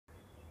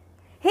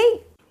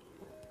Hey!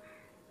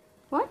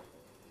 What?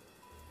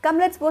 Come,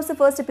 let's watch the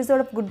first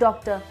episode of Good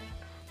Doctor.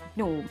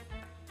 No,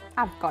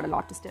 I've got a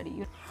lot to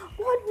study.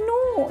 What?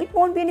 No, it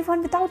won't be any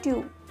fun without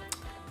you.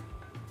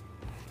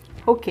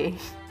 Okay,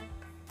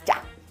 Yeah.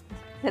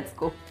 let's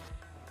go.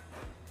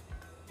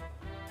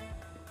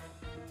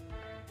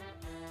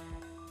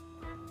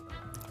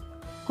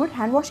 Good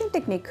hand washing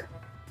technique.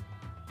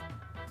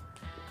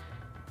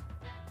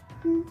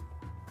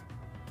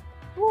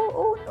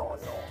 Oh, no.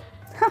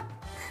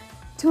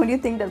 Don't you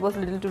think that was a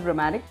little too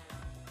dramatic?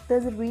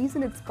 There's a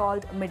reason it's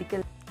called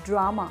medical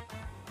drama.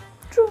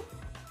 True.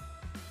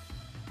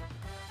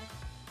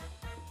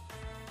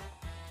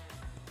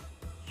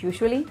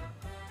 Usually,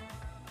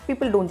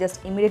 people don't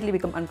just immediately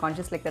become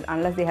unconscious like that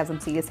unless they have some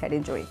serious head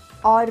injury.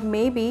 Or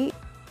maybe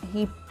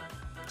he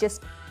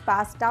just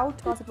passed out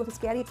because it was a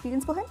scary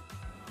experience for him.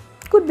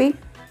 Could be.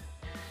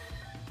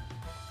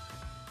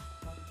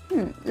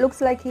 Looks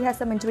like he has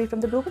some injury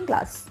from the broken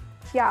glass.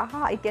 Yeah,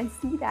 I can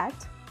see that.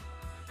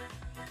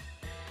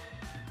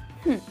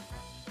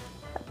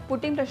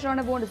 Putting pressure on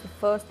a wound is the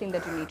first thing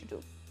that you need to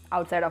do,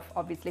 outside of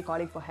obviously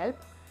calling for help.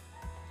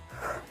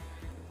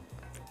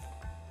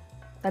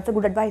 That's a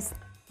good advice.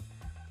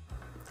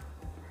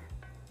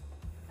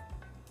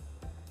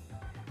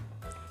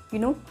 You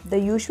know, the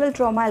usual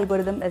trauma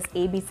algorithm is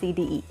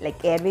ABCDE,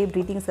 like airway,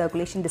 breathing,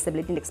 circulation,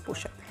 disability, and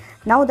exposure.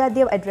 Now that they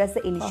have addressed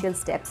the initial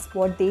steps,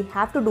 what they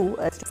have to do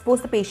is to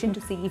expose the patient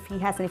to see if he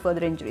has any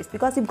further injuries,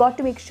 because you've got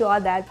to make sure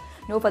that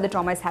no further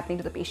trauma is happening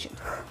to the patient.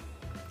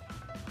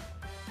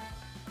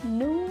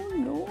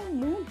 No,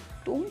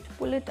 don't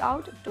pull it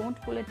out,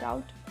 don't pull it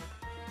out.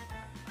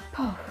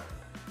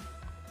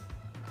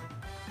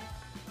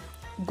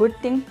 Good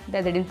thing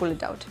that they didn't pull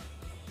it out.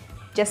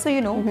 Just so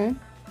you know,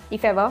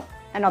 if ever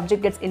an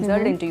object gets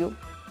inserted into you,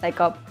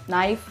 like a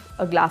knife,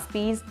 a glass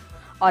piece,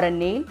 or a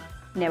nail,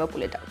 never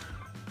pull it out.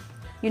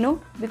 You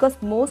know, because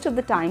most of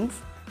the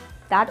times,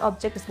 that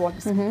object is what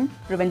is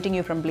preventing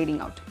you from bleeding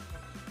out.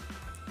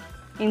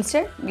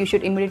 Instead, you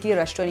should immediately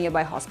rush to a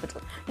nearby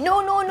hospital.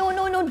 No,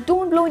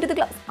 don't blow into the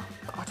glass. Oh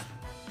God.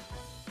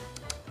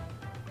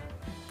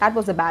 That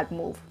was a bad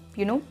move,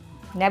 you know.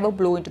 Never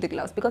blow into the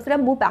gloves because there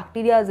are more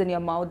bacteria in your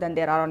mouth than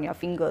there are on your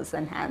fingers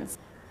and hands.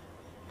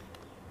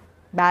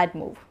 Bad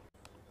move.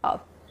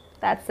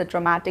 That's a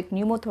traumatic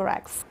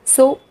pneumothorax.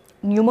 So,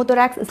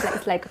 pneumothorax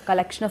is like a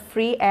collection of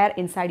free air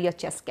inside your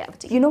chest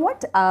cavity. You know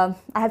what? I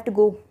have to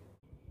go.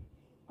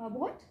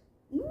 What?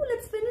 No,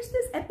 let's finish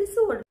this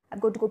episode. I'm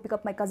going to go pick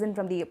up my cousin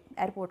from the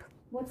airport.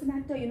 What's the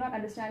matter? You're not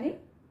understanding?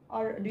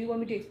 Or do you want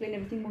me to explain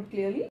everything more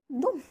clearly?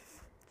 No,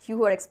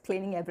 you are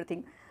explaining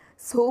everything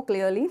so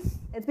clearly.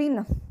 It's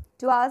been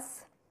 2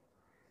 hours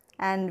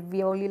and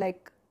we are only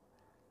like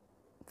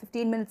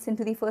 15 minutes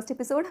into the first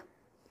episode.